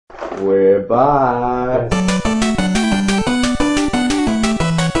We're back.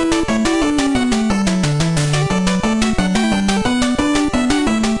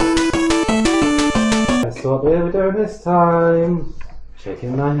 That's what we're doing this time.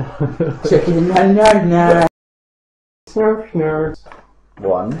 Chicken nine. Chicken nine. Snurf snurf.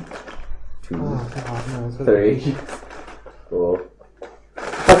 1, 2, Oh, God, no, 3, 4,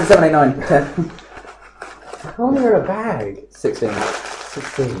 5, 7, 8, 9, 10. How many are in a bag? 16.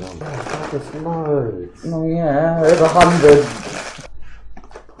 16. Oh, that is loads. Oh yeah, there's 100.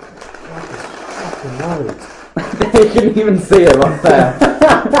 That is fucking loads. You can even see them up there.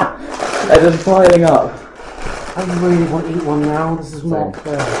 They're just piling up. I really want to eat one now. This is not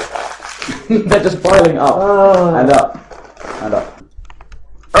fair. They're just piling up. Oh. And up. And up.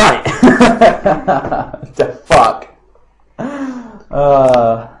 Right. The fuck.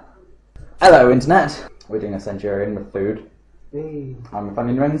 Hello, internet. We're doing a Centurion with food. Hey. I'm with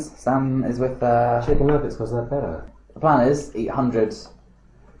onion rings. Sam is with Chicken nuggets because they're better. The plan is eat 100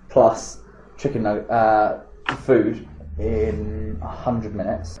 plus chicken food in 100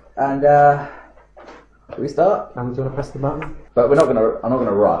 minutes. And should we start? And do you want to press the button? But we're not gonna. I'm not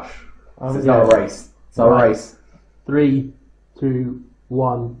gonna rush. It's yeah. not a race. It's not a race. 3, 2,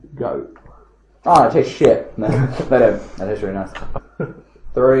 1, go. Oh, it tastes shit. No, they don't. That tastes really nice.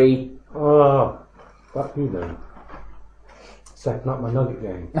 3. Oh, fuck you then. Second up my nugget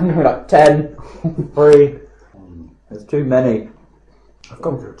game. I'm going like 10. 3. There's too many. I've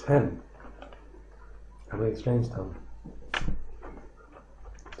gone for a 10. Have we exchanged them?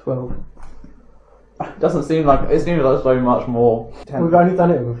 12. Doesn't seem like it seems like so much more. 10. We've only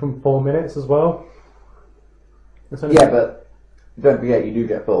done it within 4 minutes as well. Yeah, but don't forget you do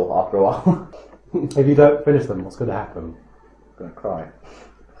get full after a while. If you don't finish them, what's going to happen? I'm gonna cry.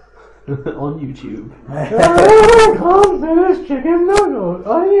 On YouTube. I can't finish chicken nuggets.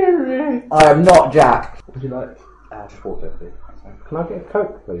 I am not Jack. Would you like? Just water, please. Can I get a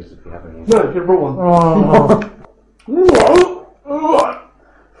Coke, please, if you have any? No, you brought one.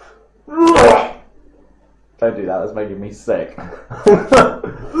 Don't do that. That's making me sick.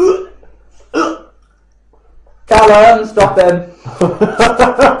 Callum, stop him.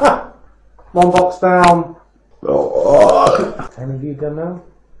 1 box down. How many have you done now?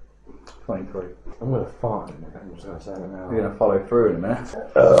 23. I'm going to fart in a minute. I'm just going to say it now. You're gonna follow through in a minute.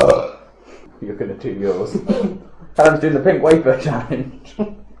 You're gonna do yours. Callum's doing the pink wafer challenge.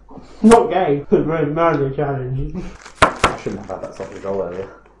 Not gay. The very manly challenge. I shouldn't have had that sausage roll earlier.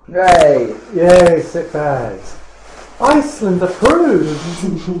 Yay! Yay, sick bags. Iceland approved!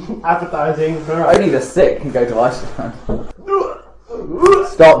 Advertising. Only the sick can go to Iceland.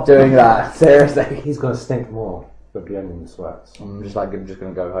 Stop doing that, seriously. He's going to stink more, but be onion sweats. I'm just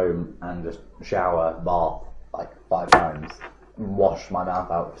gonna go home and just shower, bath like 5 times, and wash my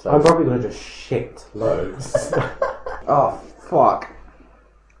mouth out. So I'm probably going to just shit loads. oh fuck!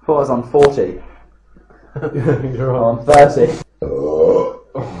 I thought I was on 40. You're I'm on. 30.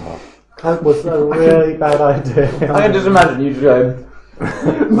 That was a really bad idea. I can just imagine you just going.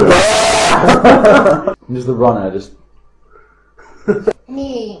 Just the runner, just.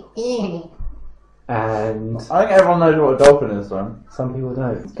 And I think everyone knows what a dolphin is, son. some people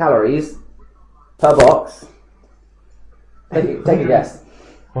don't. Calories per box. Take a guess.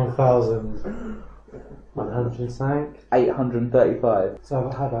 1,100 something. 835. So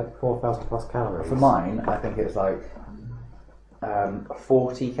I've had like 4,000 plus calories. For mine, I think it's like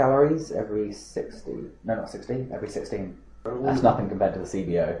 40 calories every 60. No, not 60. Every 16. That's nothing compared to the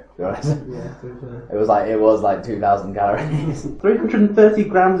CBO. To be honest. Yeah, It was like 2,000 calories. 330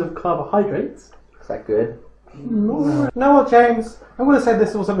 grams of carbohydrates. Is that good? No, what, James? I'm going to say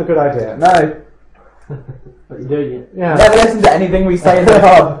this wasn't a good idea. No. But you're doing it. Yeah. Never listen to anything we say in the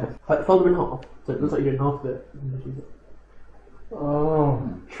pub. Like, fold them in half. So it looks like you're doing half of it. Oh,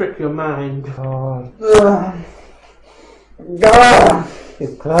 Trick your mind. God. Ugh.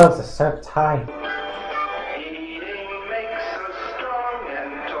 His gloves are so tight.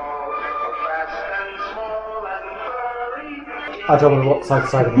 I don't want to walk side to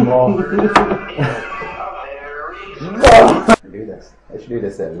side anymore. Do this. They should do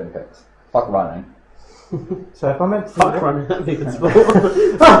this at Olympics. Fuck running. So if I meant to Fuck running that big and small.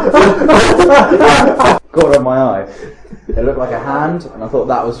 Got on my eye. It looked like a hand, and I thought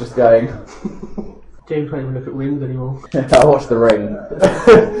that was just going. James can't even look at rings anymore. I watched The Ring.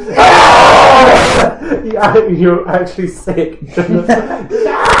 You're actually sick.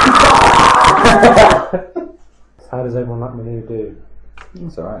 How does everyone like my new do?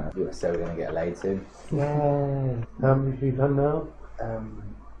 It's alright. You're so gonna get laid soon. Yay. How many have you done now?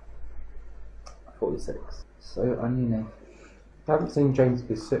 46. So oniony. I haven't seen James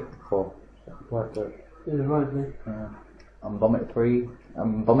be sick before. Quite good. Yeah, right, me. I'm vomit free.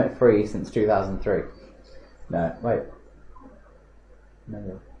 I'm vomit free since 2003. No, wait.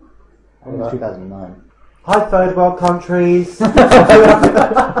 No. I think it was 2009. Hi, third world countries. That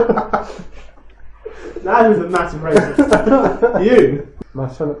was a massive racist. You My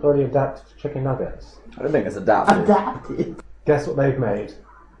stomach's already adapted to chicken nuggets. I don't think it's adapted. adapted. Guess what they've made?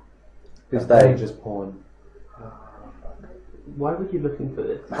 Who's they? Dangerous porn. Why were you looking for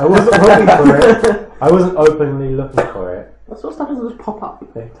this? I wasn't looking for it. I wasn't openly looking for it. That sort of stuff doesn't just pop up.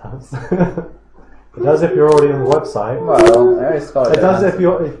 It does. It does if you're already on the website. Well, I already started. It does if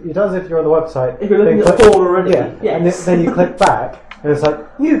you're. It does if you're on the website. If you're looking then at click- porn already. Yeah. And Yes. then you click back, and it's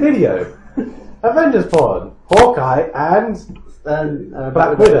like new video, Avengers porn, Hawkeye, and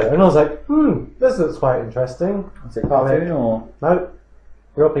Black Widow. And I was like, this looks quite interesting. Is it cartoon or? No,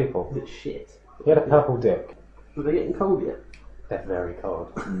 real people. Is it shit? He had a purple dick. Are they getting cold yet? They're very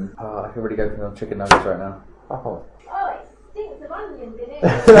cold. I can really go for some chicken nuggets right now. Oh. Oh, it stinks of onions in it.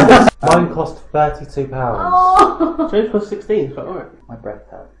 Mine cost £32. Oh. James was 16, so alright. My breath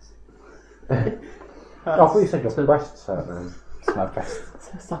hurts. I thought you said your breasts hurt, man. It's my breast.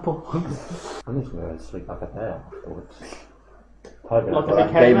 So supple. I'm just going to sleep like a bear afterwards. Like a Well, big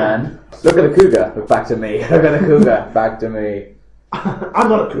hey hairy man, look at the cougar. Look back to me. Look at the cougar. Back to me. I'm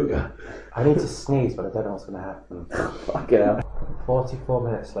not a cougar. I need to sneeze, but I don't know what's going to happen. Fuck it up. 44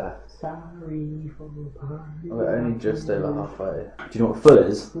 minutes left. Sorry for the party. We're only just over halfway. Do you know what full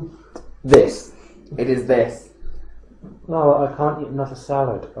is? This. It is this. No, I can't eat another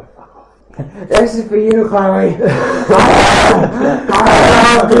salad. Oh, fuck off. This is for you, Chloe. Now.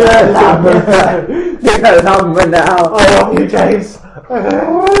 I love you, James.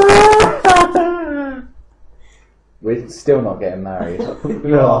 We're still not getting married.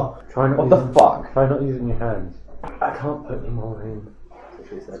 No. Try not What the using, fuck? Try not using your hands. I can't put any more in.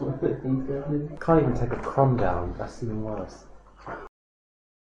 Can't even take a crumb down. That's even worse.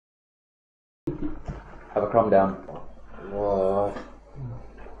 Have a crumb down. Whoa.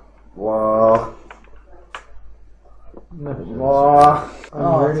 Whoa. Never do. Whoa. Oh,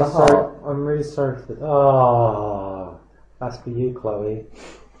 I'm really sorry. I'm really sorry for. Oh, that's for you, Chloe.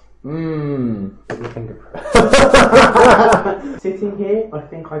 Mmm. Put your fingerprint. Sitting here, I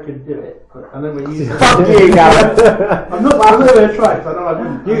think I could do it. And then when you Fuck you, Gareth. I'm not going to try because I know I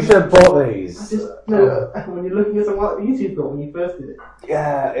wouldn't. You should have bought these. Just, no, when you're looking at something like YouTube thought when you first did it.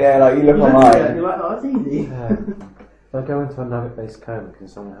 Yeah, like you look You look at it and online. you're like, oh, that's easy. Yeah. If I go into a nugget-based coma, can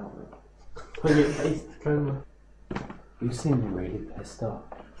someone help me? When you taste coma. You seem really pissed off.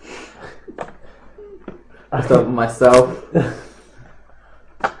 I thought myself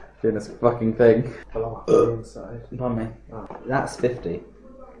doing this fucking thing. Blow up on the inside. On me. That's 50.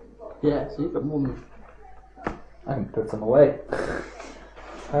 Yeah, so you've got more than. I can put some away.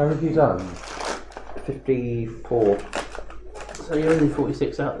 How have you done? 54. So you're only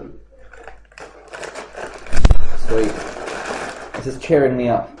 46 out then. Sweet. This is cheering me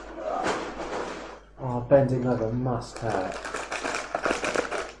up. Oh, bending over must hurt.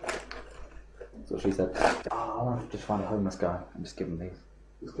 That's what she said. Oh, I want to just find a homeless guy and just give him these.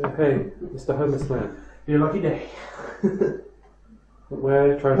 Okay, Mr. Homeless Man. You're lucky day.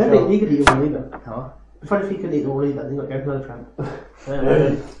 We're trying Maybe to he could eat all either. Huh? It's funny if he could eat all either, then you've got to go for another tramp.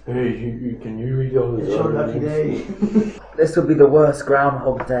 Hey, can you read all It's your lucky day. This will be the worst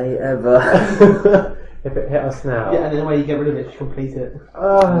Groundhog Day ever. If it hit us now. Yeah, and then the way you get rid of it, just complete it.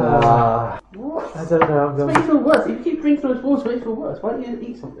 I don't know. I'm It going makes you feel worse. If you keep drinking those water, it makes you feel worse. Why don't you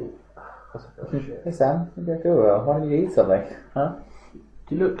eat something? Hey Sam, maybe I feel well. Why don't you eat something? Huh?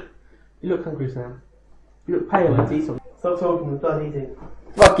 You look hungry, Sam. You look pale. Let's eat something. Stop talking. We're done eating.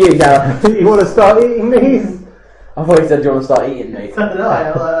 Fuck you, Gareth. You want to start eating these? I thought you said you want to start eating me. Do you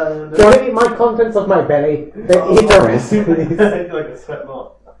want to eat my contents of my belly? Then eat the rest, please. like a sweat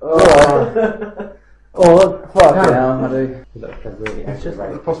mark. Oh, fuck Damn. now, I do. He looks like a really It's just angry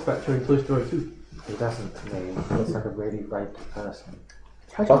like the prospector in Toy Story 2. He doesn't to me. He looks like a really raped person.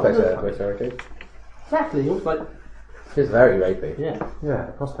 Prospector, Toy Story 2. Exactly. He looks like She's very rapey. yeah. Yeah,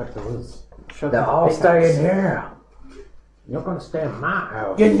 the prospector was. They're all staying here. You're going to stay in my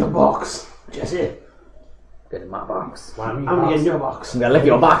house. Get in your box, Jesse. Get in my box. Why me I'm gonna get in box? your box. I'm gonna lick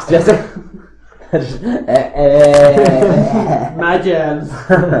your box, Jesse. My jams.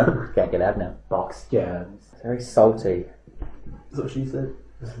 Can't get out now. Box jams. Very salty. That's what she said.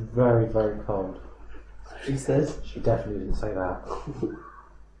 It's very, very cold. She says. She definitely didn't say that.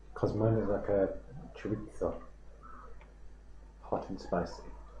 Because mine is like a chorizo. Hot and spicy.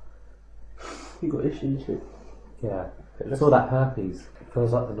 You got issues. Yeah. It's all that herpes. It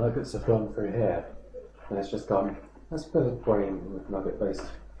feels like the nuggets have gone through here. And it's just gone Let's put a brain with nugget-based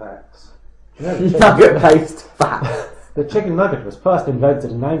facts. Do you know Nugget-based fat. the chicken nugget was first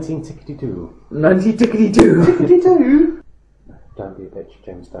invented in 1962. 1962. Don't be a bitch,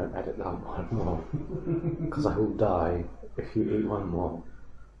 James. Don't edit that one more. Because I will die if you eat one more.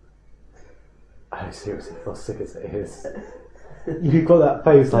 I seriously feel sick as it is. You've got that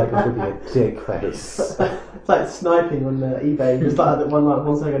face like it would be a dick face. It's like sniping on eBay. Just like that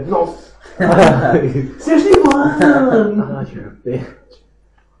one second. No. Seriously, one. Oh, you're a bitch.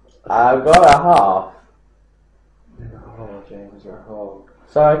 I've got a half. You're a whore, James. You're a whore.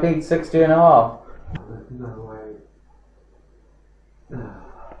 So I need 60 and a half. No way.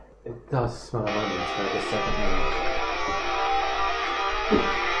 It does smell of onions for a second now.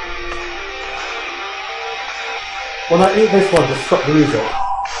 When I eat this one, just stop the music.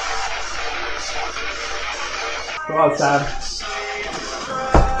 Go on, Sam.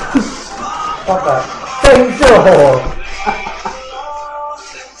 Fuck that. Thank you!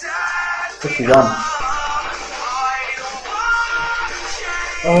 61.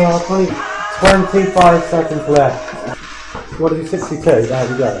 Oh, 25 seconds left. What did you, 62? There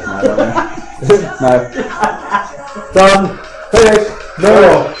we go. No. Done. Finished. No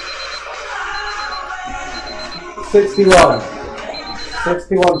more. 61.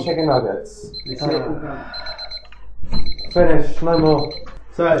 61 chicken nuggets. Finish. No more.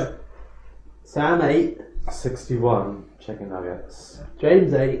 So, Sam 8, 61 chicken nuggets.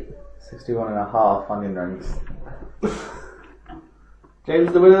 James 8. 61 and a half onion rings. James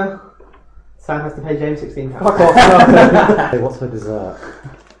is the winner. Sam has to pay James £16. Fuck off. Hey, what's for dessert?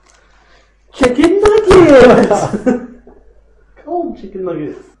 Chicken nuggets! Cold chicken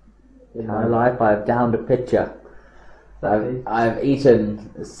nuggets. In my life, I've downed a pitcher. I've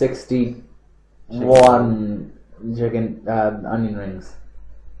eaten 61 chicken onion rings.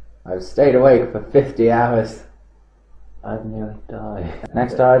 I've stayed awake for 50 hours. I've nearly died.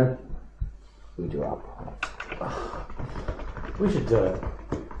 Next time, we do alcohol. We should do it.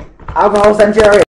 Alcohol Centurion!